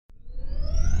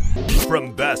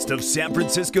From Best of San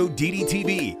Francisco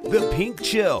DDTV, The Pink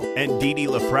Chill, and Didi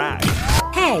LaFrac.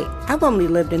 Hey, I've only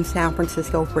lived in San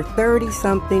Francisco for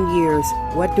 30-something years.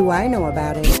 What do I know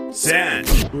about it? San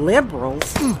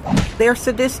Liberals? They're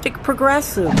sadistic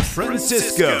progressives.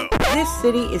 Francisco. This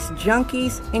city is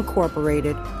Junkies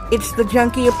Incorporated. It's the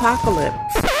junkie apocalypse.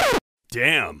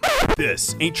 Damn,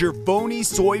 this ain't your phony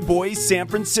soy boy San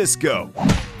Francisco.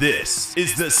 This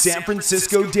is the San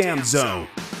Francisco Dam Zone.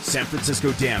 San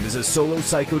Francisco Dam is a solo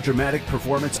psychodramatic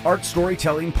performance art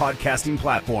storytelling podcasting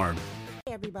platform.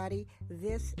 Hey everybody,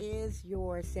 this is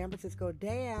your San Francisco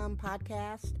Dam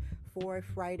podcast for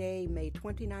Friday, May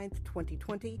 29th,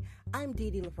 2020. I'm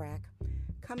Didi LaFrac,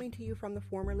 coming to you from the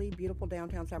formerly beautiful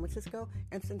downtown San Francisco.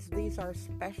 And since these are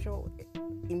special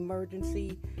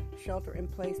emergency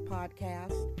shelter-in-place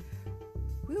podcasts,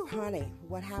 whew, honey,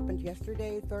 what happened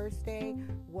yesterday, Thursday,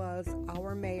 was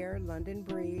our mayor, London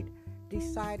Breed,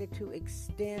 decided to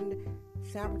extend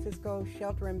San Francisco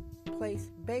shelter-in-place,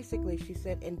 basically, she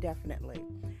said, indefinitely,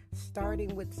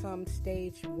 starting with some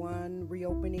stage one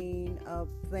reopening of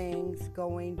things,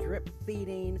 going drip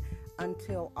feeding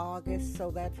until August.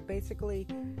 So that's basically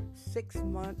 6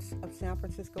 months of San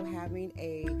Francisco having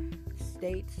a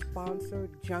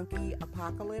state-sponsored junkie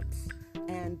apocalypse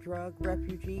and drug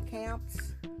refugee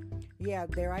camps. Yeah,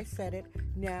 there I said it.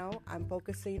 Now I'm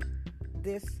focusing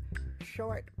this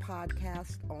short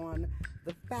podcast on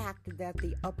the fact that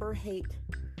the Upper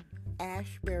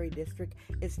Haight-Ashbury district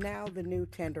is now the new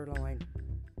Tenderloin.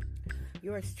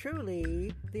 Yours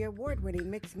truly, the award-winning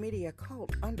mixed media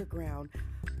cult underground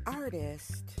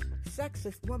artist,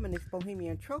 sexist womanist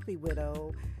bohemian trophy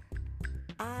widow.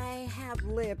 I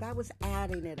was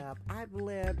adding it up. I've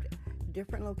lived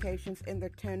different locations in the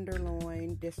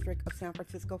Tenderloin district of San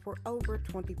Francisco for over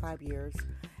 25 years.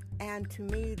 And to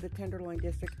me, the Tenderloin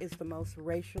district is the most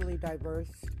racially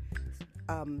diverse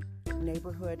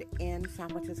neighborhood in San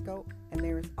Francisco. And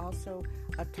there is also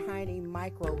a tiny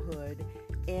micro-hood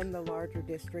in the larger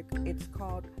district. It's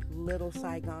called Little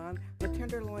Saigon. The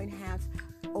Tenderloin has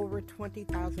over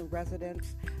 20,000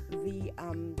 residents.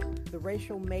 The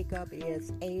racial makeup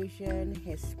is Asian,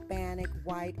 Hispanic,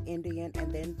 white, Indian,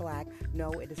 and then black.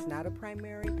 No, it is not a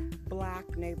primary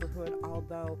black neighborhood,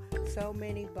 although so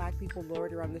many black people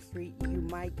loiter on the street, you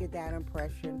might get that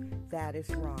impression. That is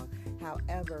wrong.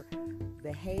 However,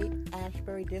 the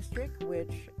Haight-Ashbury district,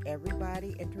 which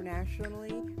everybody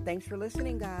internationally, thanks for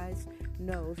listening guys,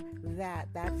 knows that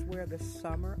that's where the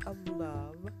Summer of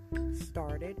Love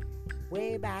started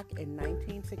way back in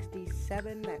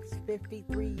 1967. That's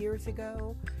 53 years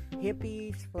ago.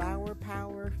 Hippies, flower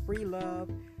power, free love,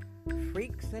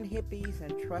 freaks and hippies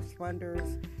and trust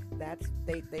funders.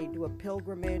 They do a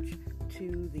pilgrimage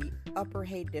to the Upper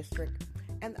Haight district.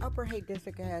 And the Upper Haight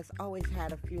district has always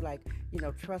had a few,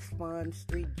 trust fund,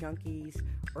 street junkies,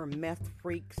 or meth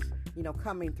freaks,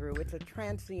 coming through. It's a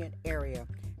transient area.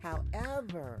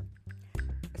 However,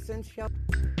 since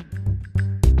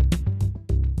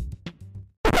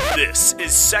This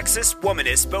is sexist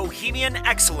womanist bohemian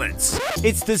excellence.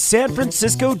 It's the San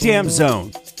Francisco Dam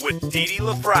Zone with Didi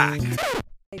LaFrac.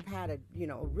 They've had a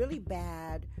really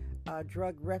bad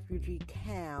drug refugee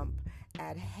camp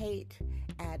at Haight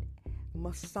at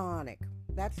Masonic.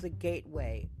 That's the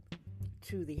gateway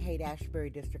to the Haight-Ashbury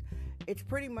district. It's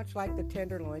pretty much like the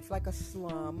Tenderloin. It's like a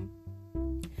slum.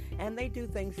 And they do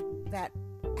things that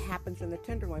happens in the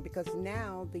Tenderloin because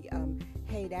now the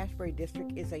Haight-Ashbury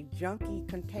district is a junkie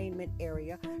containment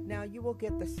area. Now you will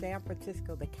get the San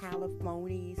Francisco, the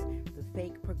Caliphonies, the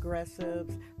fake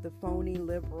progressives, the phony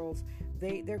liberals.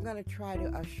 They're going to try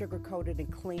to sugarcoat it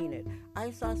and clean it.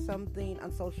 I saw something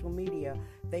on social media.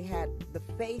 They had the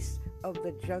face of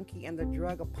the junkie and the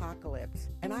drug apocalypse.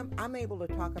 And I'm able to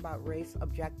talk about race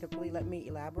objectively. Let me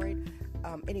elaborate.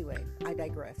 Anyway, I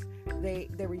digress. They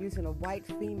were using a white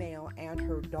female and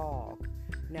her dog.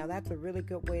 Now that's a really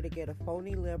good way to get a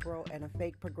phony liberal and a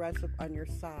fake progressive on your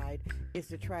side, is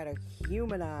to try to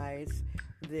humanize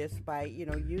this by,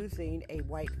 using a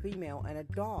white female and a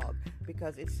dog,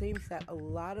 because it seems that a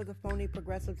lot of the phony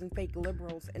progressives and fake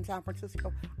liberals in San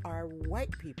Francisco are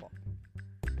white people.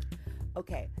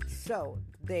 Okay, so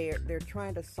they're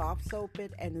trying to soft soap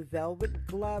it and velvet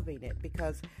gloving it,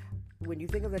 because when you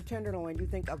think of the Tenderloin, you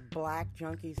think of black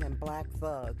junkies and black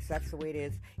thugs. That's the way it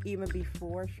is. Even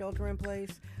before shelter in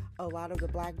place, a lot of the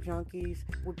black junkies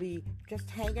would be just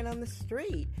hanging on the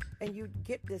street, and you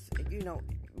get this,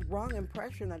 wrong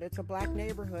impression that it's a black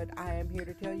neighborhood. I am here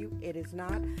to tell you it is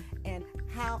not. And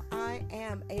how I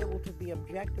am able to be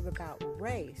objective about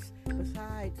race,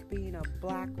 besides being a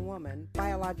black woman,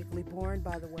 biologically born,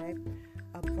 by the way,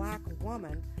 a black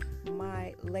woman,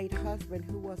 my late husband,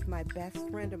 who was my best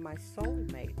friend and my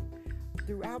soulmate.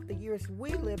 Throughout the years,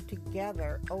 we lived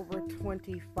together over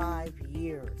 25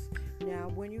 years. Now,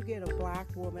 when you get a black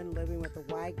woman living with a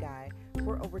white guy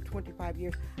for over 25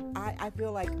 years, I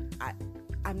feel like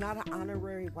I'm not an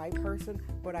honorary white person,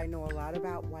 but I know a lot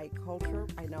about white culture.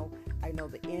 I know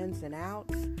the ins and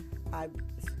outs.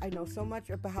 I know so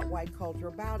much about white culture,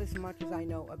 about as much as I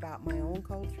know about my own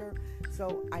culture.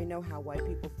 So I know how white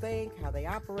people think, how they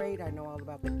operate. I know all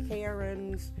about the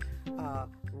Karens,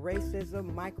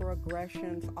 racism,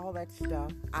 microaggressions, all that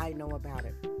stuff. I know about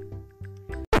it.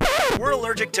 We're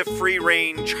allergic to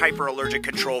free-range, hyper-allergic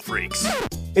control freaks.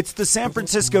 It's the San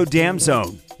Francisco Dam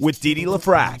Zone with Dee Dee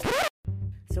LaFrac.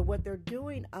 So what they're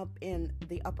doing up in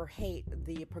the Upper Haight,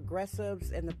 the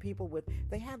progressives and the people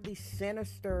they have these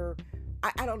sinister,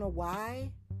 I don't know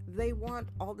why they want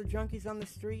all the junkies on the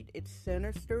street. It's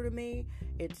sinister to me.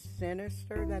 It's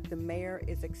sinister that the mayor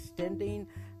is extending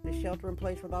the shelter in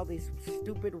place with all these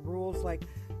stupid rules like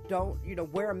don't,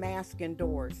 wear a mask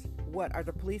indoors. What, are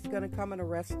the police going to come and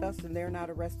arrest us and they're not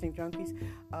arresting junkies?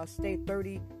 Stay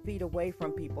 30 feet away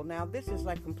from people. Now, this is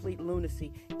like complete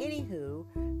lunacy. Anywho,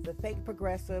 the fake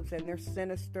progressives and their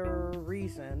sinister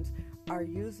reasons are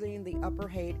using the Upper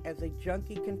Haight as a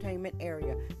junkie containment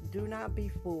area. Do not be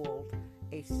fooled.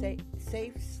 A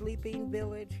safe sleeping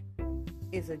village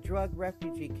is a drug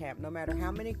refugee camp. No matter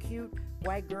how many cute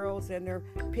white girls and their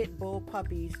pit bull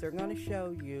puppies, they're going to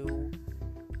show you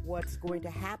what's going to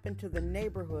happen to the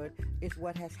neighborhood is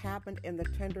what has happened in the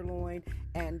Tenderloin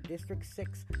and District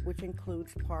 6, which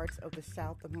includes parts of the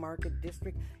South of Market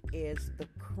District, is the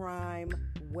crime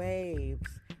waves.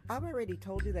 I've already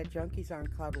told you that junkies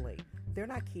aren't cuddly. They're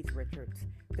not Keith Richards.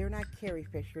 They're not Carrie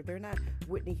Fisher. They're not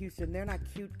Whitney Houston. They're not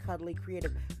cute, cuddly,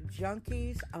 creative.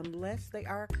 Junkies, unless they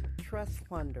are trust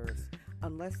funders,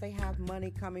 unless they have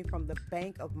money coming from the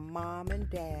bank of mom and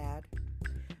dad,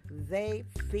 they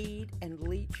feed and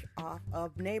leech off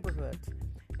of neighborhoods.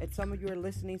 And some of you are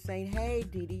listening saying, hey,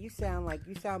 Dee Dee, you sound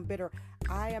bitter.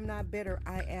 I am not bitter.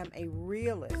 I am a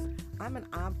realist. I'm an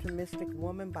optimistic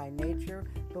woman by nature,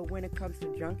 but when it comes to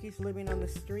junkies living on the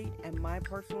street and my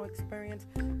personal experience,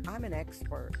 I'm an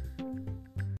expert.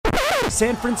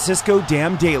 San Francisco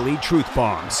Dam Daily Truth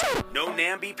Bombs. No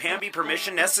namby-pamby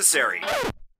permission necessary.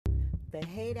 The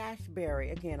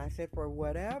Haight-Ashbury, again, I said for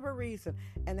whatever reason,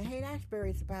 and the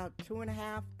Haight-Ashbury is about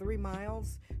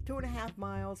 2.5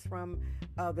 miles from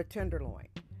the Tenderloin.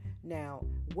 Now,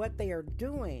 what they are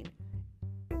doing,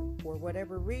 for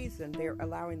whatever reason, they're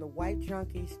allowing the white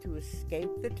junkies to escape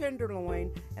the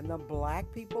Tenderloin, and the black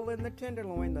people in the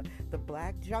Tenderloin, the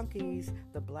black junkies,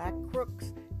 the black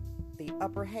crooks. The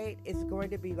Upper Haight is going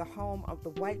to be the home of the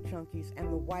white junkies and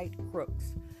the white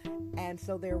crooks. And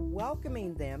so they're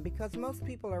welcoming them because most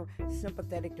people are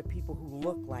sympathetic to people who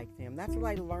look like them. That's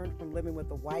what I learned from living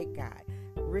with a white guy.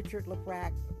 Richard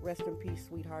LaFrac, rest in peace,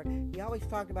 sweetheart. He always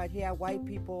talked about, white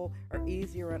people are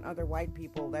easier on other white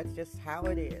people. That's just how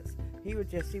it is. He would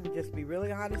just be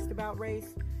really honest about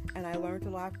race, and I learned a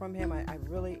lot from him. I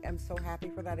really am so happy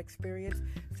for that experience.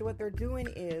 So what they're doing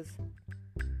is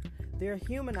they're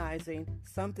humanizing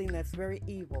something that's very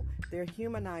evil. They're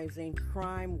humanizing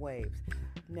crime waves.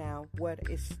 Now, what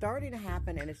is starting to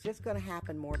happen, and it's just going to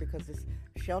happen more because it's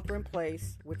shelter in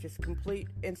place, which is complete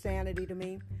insanity to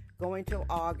me, going till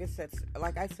August. That's,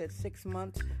 like I said, 6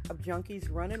 months of junkies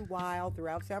running wild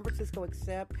throughout San Francisco,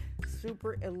 except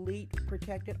super elite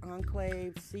protected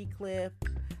enclave, Seacliff,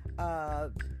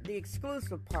 the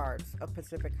exclusive parts of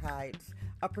Pacific Heights.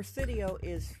 Presidio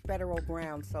is federal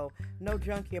ground, so no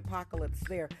junkie apocalypse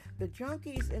there. The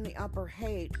junkies in the Upper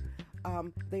Haight,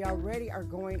 they already are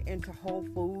going into Whole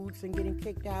Foods and getting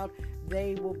kicked out.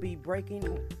 They will be breaking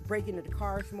into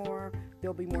cars more.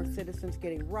 There'll be more citizens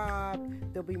getting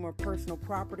robbed. There'll be more personal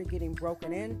property getting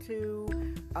broken into.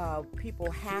 People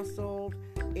hassled.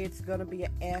 It's going to be a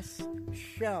S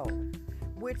show,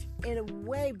 which in a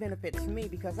way benefits me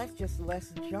because that's just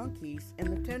less junkies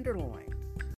in the Tenderloin.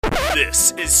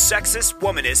 This is sexist,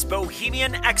 womanist,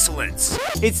 bohemian excellence.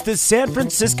 It's the San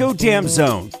Francisco Dam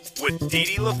Zone with Dee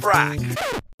Dee LaFrac.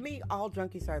 To me, all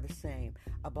junkies are the same.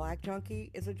 A black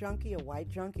junkie is a junkie, a white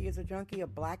junkie is a junkie, a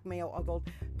black male, although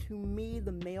to me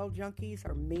the male junkies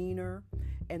are meaner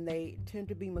and they tend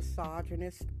to be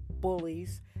misogynist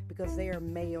bullies because they are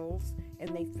males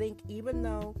and they think even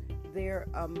though they're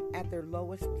at their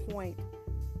lowest point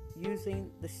using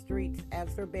the streets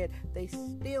as their bed, they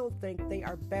still think they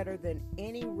are better than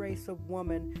any race of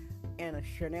woman in a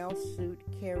Chanel suit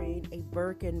carrying a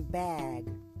Birkin bag.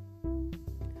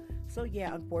 So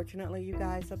yeah, unfortunately, you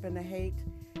guys up in the Haight,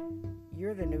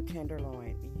 you're the new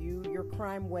Tenderloin. Your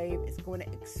crime wave is going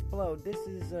to explode. This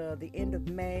is the end of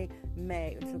May.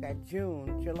 So we got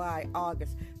June, July,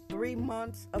 August. 3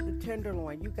 months of the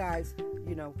Tenderloin. You guys,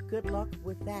 good luck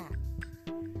with that.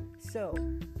 So,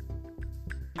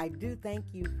 I do thank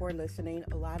you for listening.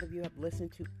 A lot of you have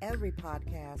listened to every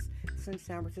podcast since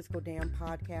San Francisco Dam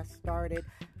Podcast started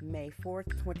May 4th,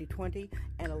 2020.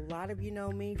 And a lot of you know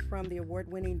me from the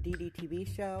award-winning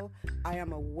DD show. I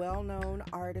am a well-known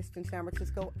artist in San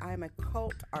Francisco. I am a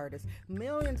cult artist.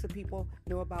 Millions of people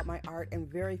know about my art,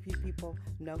 and very few people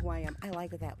know who I am. I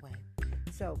like it that way.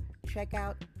 So check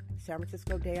out San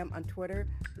Francisco Dam on Twitter.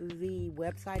 The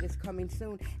website is coming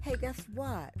soon. Hey, guess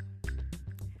what?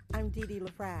 I'm Didi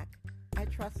LaFrac. I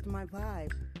trust my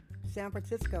vibe. San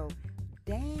Francisco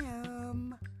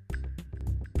Dam.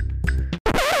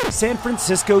 San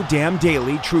Francisco Dam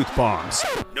Daily Truth Bombs.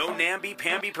 No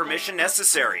namby-pamby permission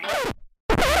necessary.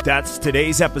 That's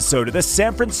today's episode of the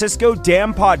San Francisco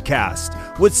Dam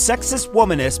Podcast with sexist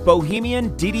womanist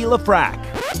bohemian Didi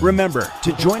LaFrac. Remember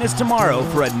to join us tomorrow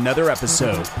for another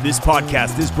episode. This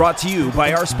podcast is brought to you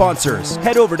by our sponsors.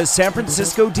 Head over to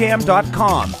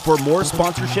sanfranciscodam.com for more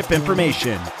sponsorship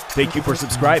information. Thank you for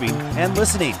subscribing and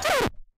listening.